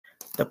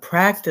the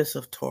practice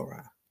of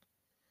Torah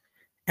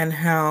and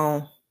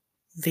how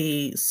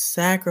the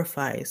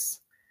sacrifice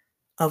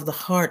of the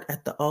heart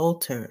at the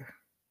altar,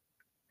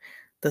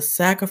 the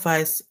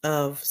sacrifice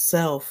of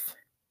self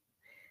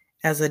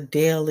as a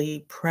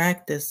daily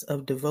practice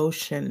of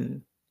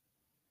devotion,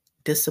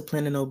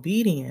 discipline, and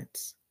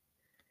obedience,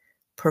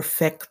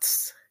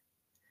 perfects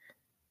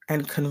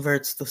and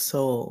converts the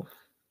soul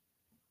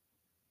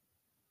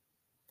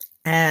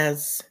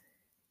as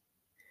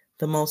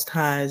the Most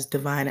High's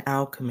divine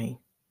alchemy.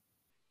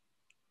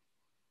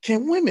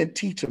 Can women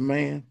teach a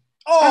man?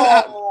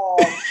 Oh,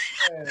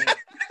 man.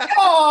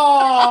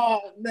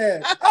 Oh,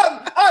 man.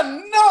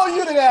 I know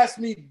you didn't ask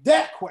me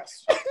that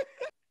question.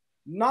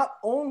 Not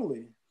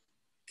only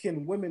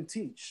can women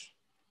teach,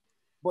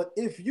 but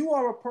if you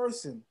are a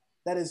person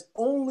that is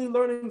only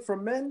learning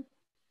from men,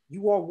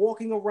 you are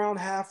walking around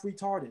half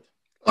retarded.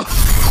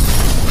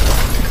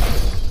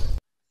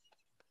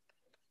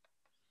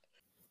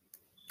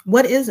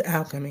 What is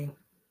alchemy?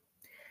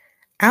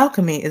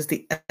 Alchemy is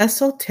the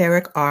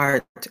esoteric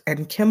art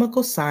and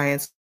chemical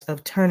science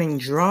of turning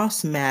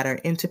dross matter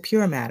into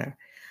pure matter,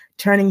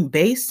 turning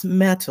base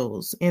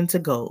metals into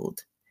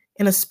gold.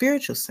 In a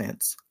spiritual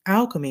sense,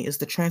 alchemy is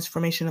the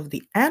transformation of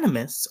the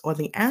animus or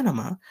the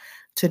anima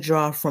to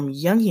draw from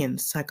Jungian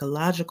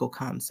psychological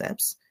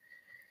concepts.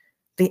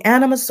 The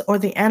animus or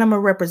the anima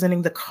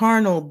representing the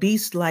carnal,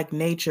 beast-like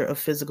nature of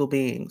physical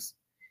beings.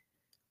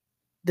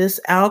 This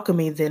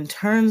alchemy then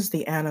turns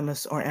the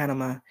animus or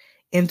anima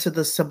into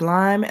the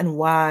sublime and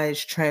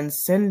wise,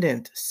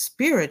 transcendent,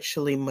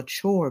 spiritually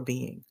mature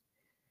being.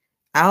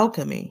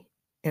 Alchemy,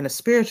 in a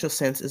spiritual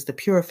sense, is the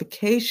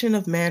purification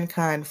of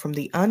mankind from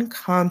the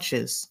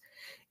unconscious,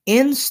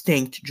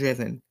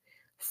 instinct-driven,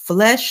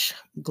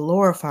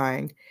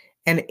 flesh-glorifying,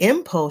 and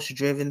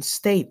impulse-driven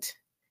state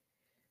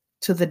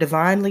to the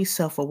divinely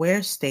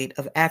self-aware state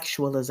of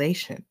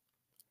actualization.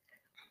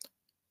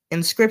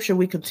 In Scripture,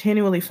 we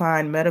continually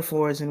find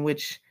metaphors in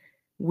which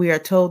we are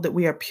told that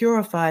we are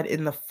purified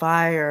in the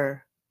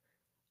fire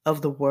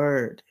of the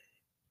Word.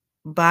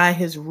 By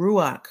His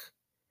Ruach,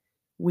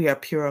 we are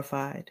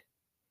purified.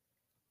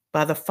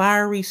 By the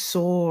fiery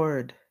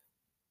sword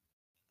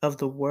of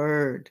the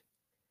Word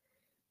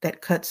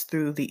that cuts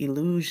through the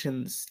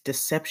illusions,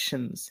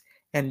 deceptions,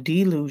 and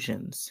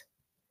delusions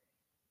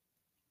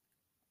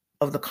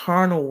of the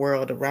carnal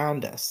world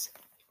around us,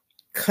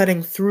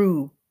 cutting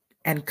through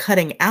and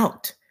cutting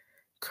out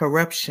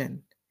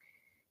corruption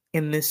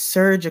in this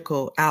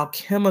surgical,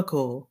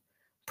 alchemical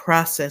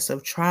process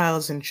of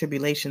trials and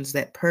tribulations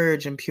that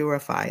purge and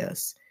purify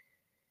us,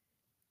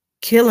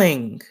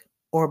 killing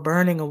or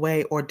burning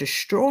away or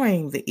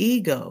destroying the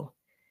ego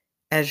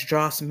as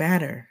dross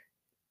matter,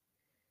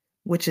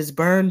 which is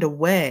burned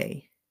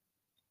away.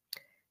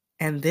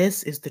 And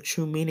this is the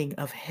true meaning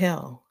of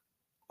hell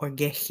or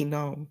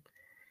Gehinnom.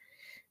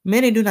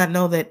 Many do not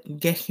know that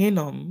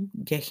Gehinnom,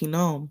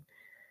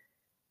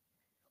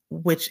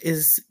 which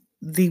is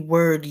the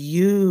word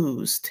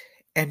used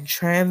and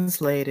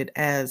translated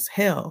as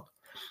hell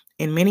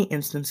in many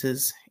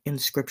instances in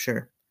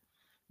Scripture.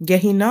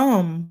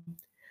 Gehinnom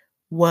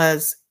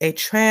was a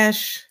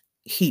trash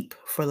heap,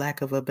 for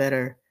lack of a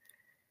better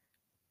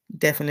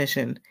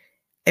definition,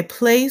 a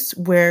place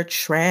where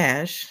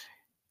trash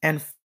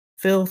and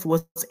filth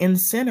was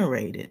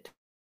incinerated.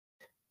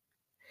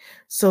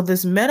 So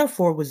this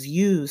metaphor was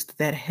used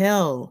that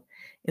hell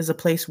is a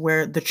place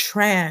where the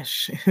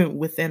trash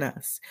within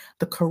us,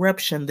 the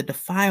corruption, the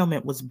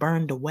defilement was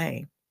burned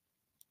away.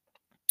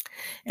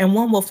 And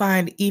one will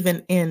find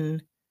even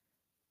in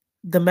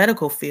the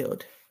medical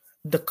field,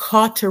 the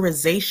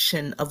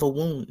cauterization of a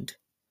wound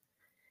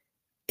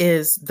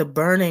is the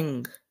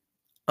burning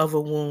of a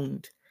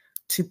wound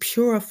to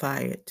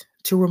purify it,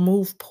 to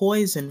remove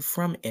poison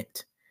from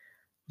it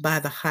by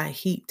the high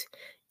heat.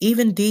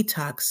 Even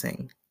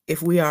detoxing,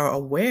 if we are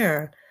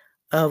aware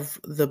of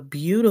the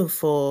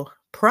beautiful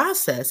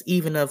process,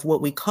 even of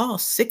what we call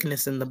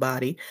sickness in the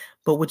body,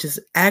 but which is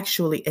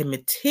actually a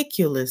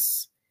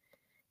meticulous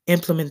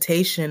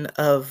implementation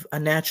of a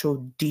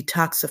natural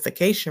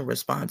detoxification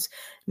response.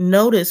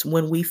 Notice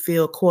when we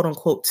feel quote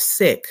unquote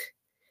sick,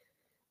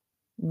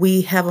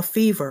 we have a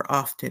fever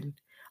often.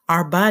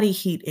 Our body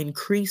heat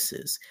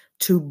increases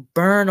to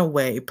burn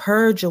away,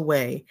 purge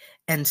away,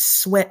 and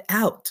sweat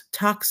out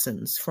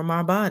toxins from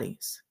our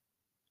bodies.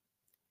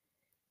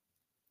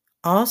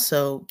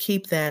 Also,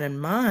 keep that in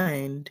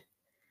mind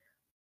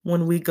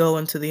when we go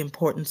into the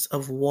importance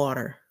of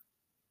water,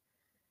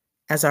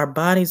 as our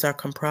bodies are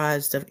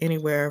comprised of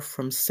anywhere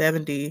from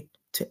 70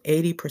 to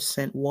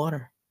 80%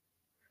 water,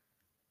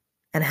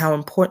 and how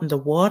important the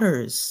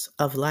waters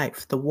of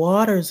life, the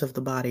waters of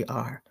the body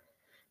are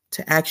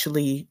to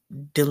actually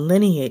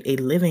delineate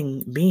a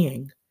living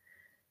being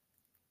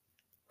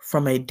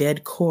from a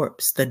dead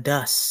corpse, the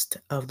dust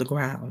of the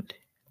ground.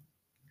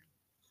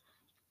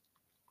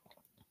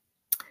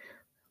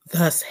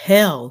 Thus,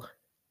 hell,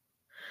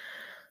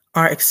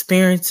 our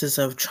experiences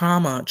of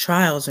trauma,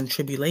 trials, and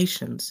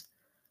tribulations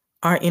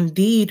are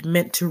indeed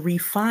meant to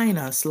refine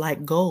us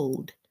like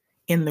gold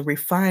in the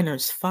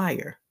refiner's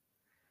fire.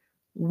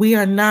 We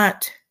are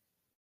not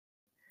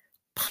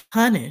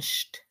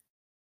punished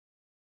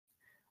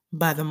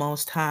by the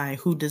Most High,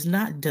 who does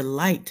not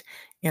delight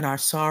in our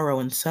sorrow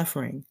and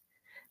suffering.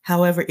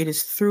 However, it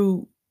is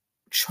through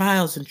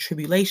trials and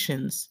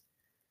tribulations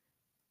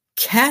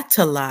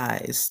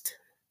catalyzed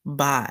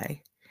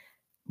by,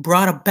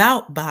 brought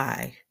about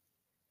by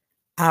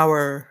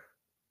our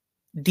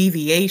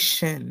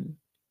deviation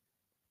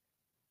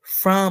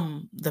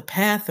from the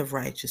path of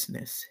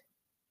righteousness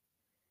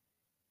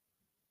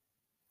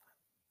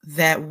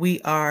that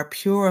we are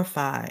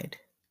purified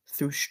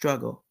through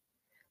struggle,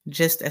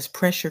 just as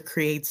pressure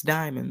creates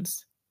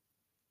diamonds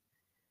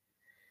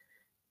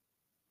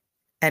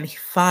and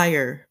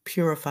fire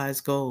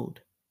purifies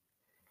gold.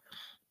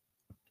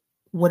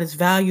 What is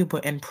valuable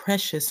and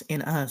precious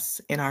in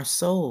us, in our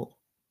soul,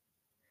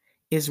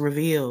 is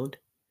revealed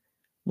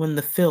when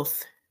the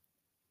filth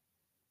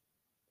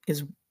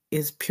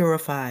is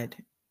purified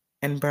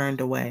and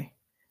burned away.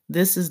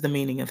 This is the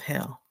meaning of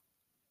hell.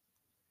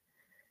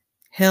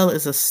 Hell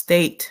is a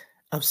state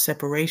of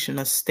separation,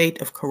 a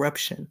state of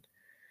corruption,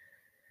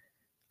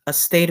 a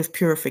state of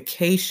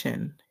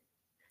purification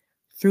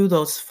through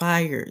those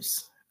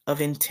fires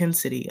of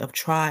intensity, of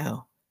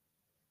trial,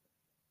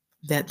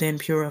 that then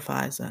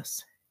purifies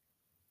us.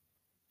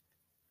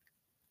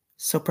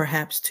 So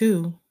perhaps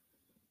too,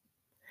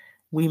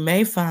 we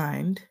may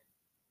find,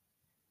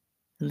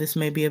 and this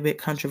may be a bit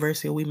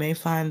controversial, we may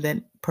find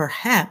that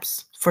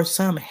perhaps for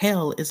some,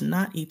 hell is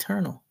not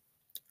eternal.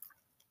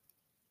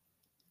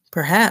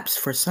 Perhaps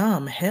for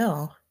some,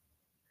 hell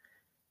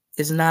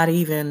is not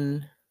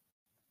even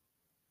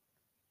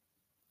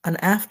an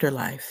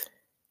afterlife.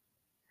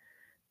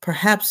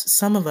 Perhaps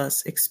some of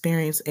us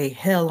experience a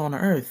hell on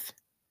earth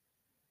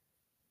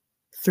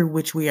through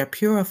which we are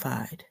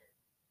purified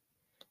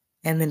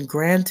and then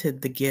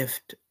granted the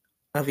gift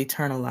of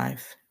eternal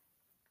life.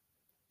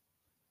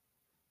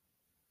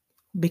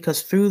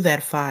 Because through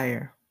that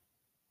fire,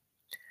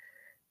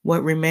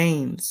 what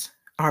remains,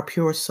 our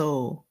pure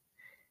soul,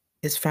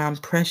 is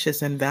found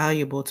precious and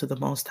valuable to the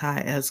Most High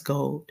as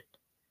gold.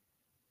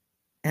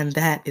 And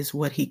that is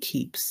what He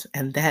keeps,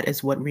 and that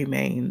is what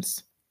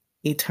remains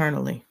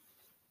eternally.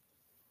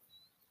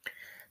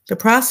 The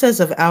process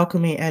of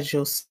alchemy, as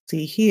you'll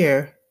see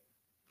here,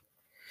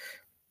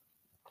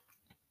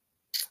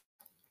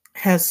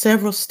 has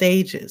several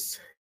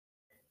stages.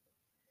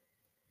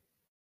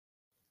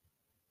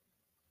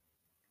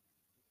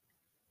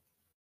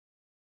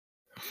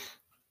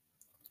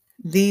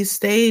 These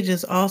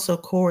stages also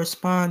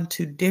correspond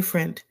to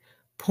different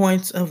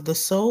points of the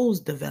soul's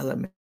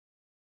development.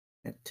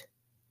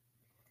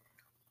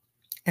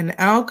 And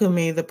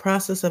alchemy, the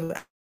process of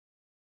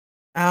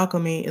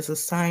alchemy, is a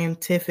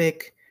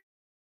scientific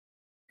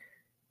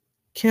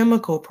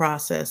chemical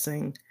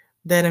processing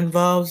that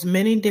involves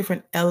many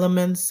different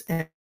elements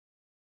and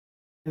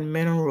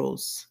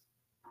minerals,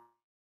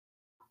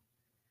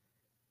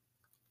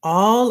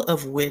 all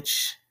of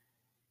which,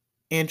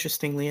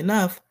 interestingly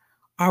enough,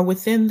 are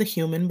within the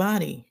human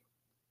body.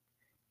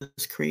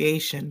 This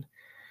creation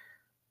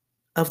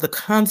of the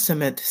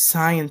consummate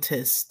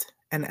scientist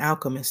and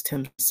alchemist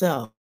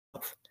himself,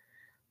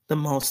 the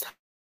Most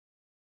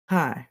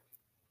High.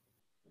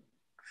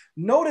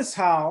 Notice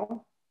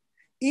how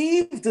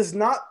Eve does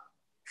not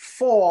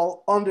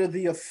fall under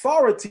the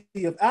authority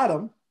of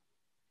Adam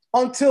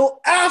until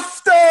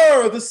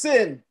after the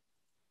sin,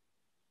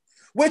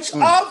 which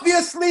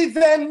obviously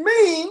then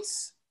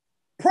means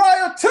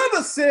prior to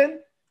the sin,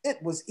 it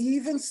was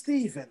Eve and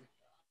Stephen.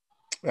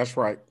 That's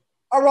right.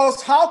 Or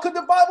else how could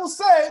the Bible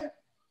say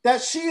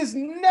that she is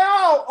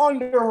now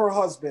under her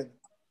husband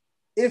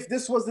if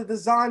this was the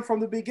design from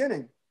the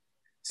beginning?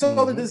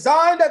 So the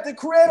design that the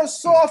Creator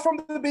saw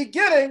from the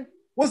beginning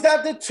was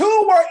that the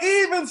two were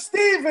Eve and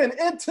Stephen,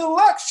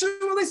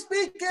 intellectually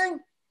speaking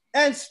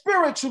and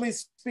spiritually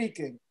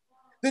speaking.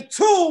 The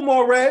two,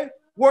 Moray,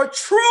 were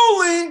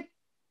truly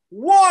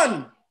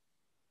one.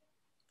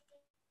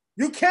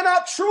 You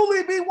cannot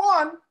truly be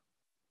one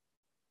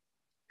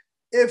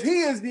if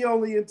he is the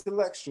only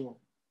intellectual.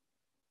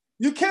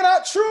 You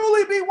cannot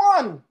truly be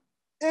one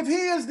if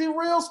he is the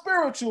real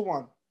spiritual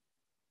one.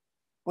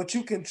 But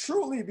you can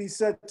truly be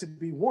said to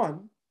be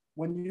one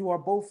when you are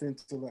both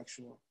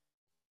intellectual.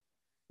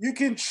 You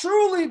can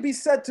truly be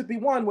said to be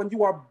one when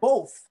you are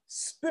both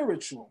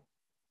spiritual.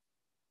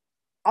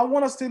 I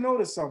want us to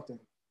notice something.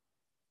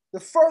 The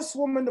first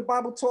woman the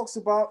Bible talks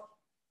about,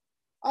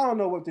 I don't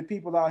know what the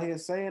people out here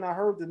saying. I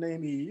heard the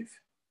name Eve.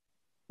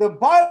 The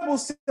Bible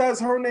says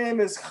her name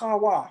is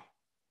Hawa.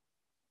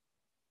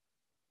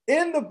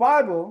 In the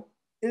Bible,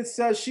 it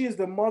says she is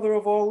the mother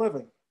of all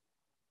living.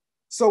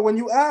 So when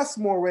you ask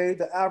Moray,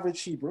 the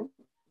average Hebrew,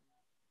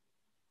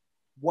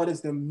 what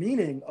is the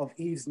meaning of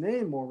Eve's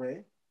name,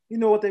 Moray? You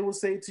know what they will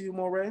say to you,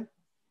 Moray?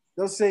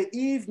 They'll say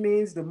Eve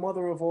means the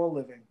mother of all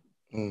living.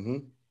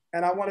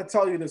 And I want to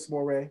tell you this,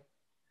 Moray,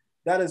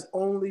 that is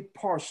only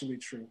partially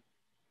true.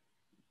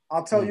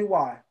 I'll tell you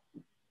why.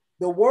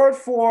 The word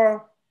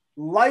for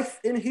life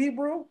in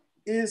Hebrew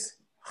is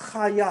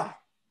chaya.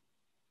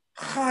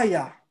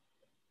 Chaya.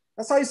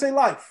 That's how you say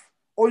life.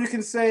 Or you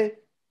can say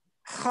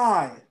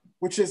Chai,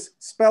 which is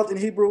spelled in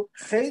Hebrew,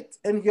 Chet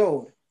and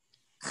Yod.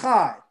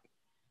 Chai.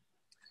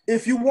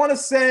 If you want to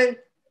say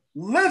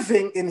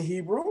living in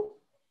Hebrew,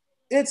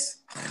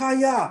 it's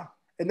Chaya,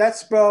 and that's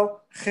spelled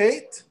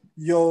Chet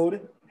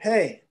Yod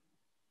Hey.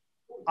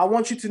 I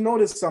want you to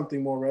notice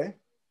something, Moray.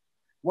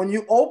 When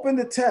you open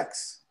the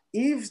text,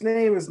 Eve's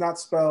name is not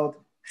spelled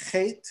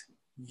Chet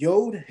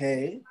Yod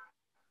Hey.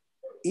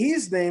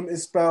 Eve's name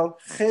is spelled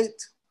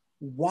Chet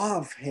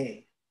Wav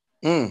Hey.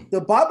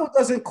 The Bible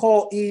doesn't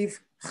call Eve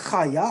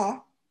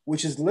Chaya,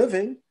 which is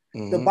living.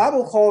 The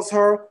Bible calls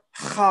her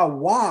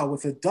Chawa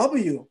with a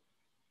W,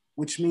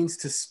 which means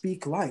to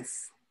speak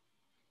life.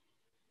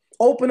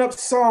 Open up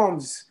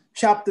Psalms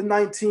chapter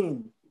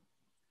 19.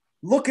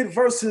 Look at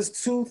verses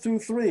 2 through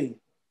 3.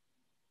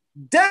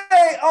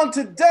 Day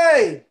unto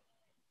day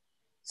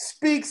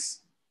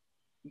speaks.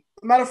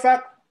 Matter of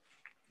fact,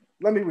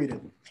 let me read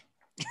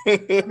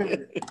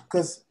it.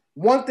 Because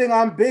one thing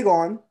I'm big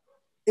on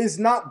is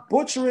not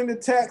butchering the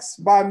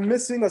text by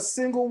missing a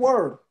single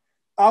word.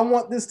 I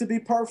want this to be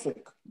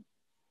perfect.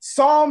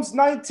 Psalms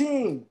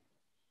 19,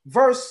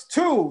 verse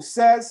 2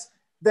 says,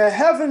 the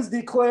heavens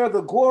declare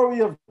the glory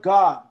of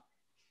God,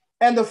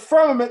 and the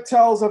firmament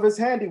tells of his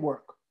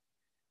handiwork.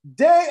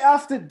 Day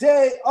after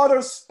day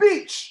utters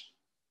speech,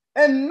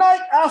 and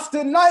night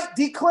after night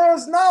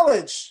declares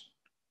knowledge.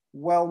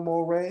 Well,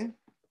 Moray,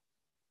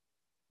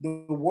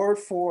 the word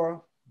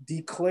for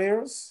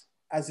declares,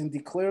 as in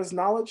declares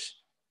knowledge,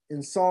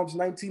 in Psalms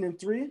 19 and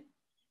 3,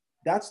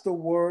 that's the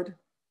word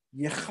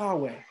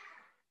Yahweh.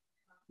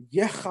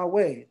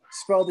 Yahweh,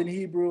 spelled in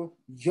Hebrew,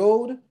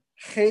 Yod,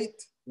 Chet,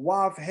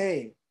 Wav,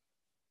 He.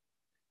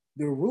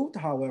 The root,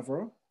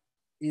 however,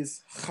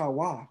 is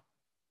Chawa,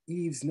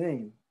 Eve's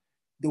name.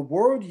 The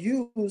word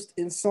used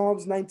in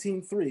Psalms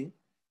 19:3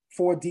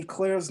 for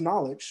declares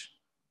knowledge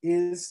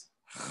is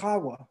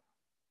Chawa.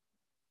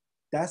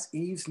 That's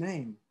Eve's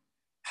name.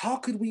 How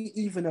could we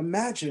even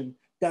imagine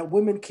that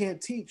women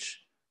can't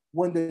teach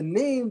when the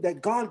name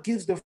that God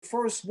gives the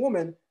first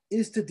woman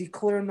is to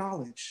declare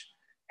knowledge?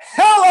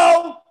 Hello!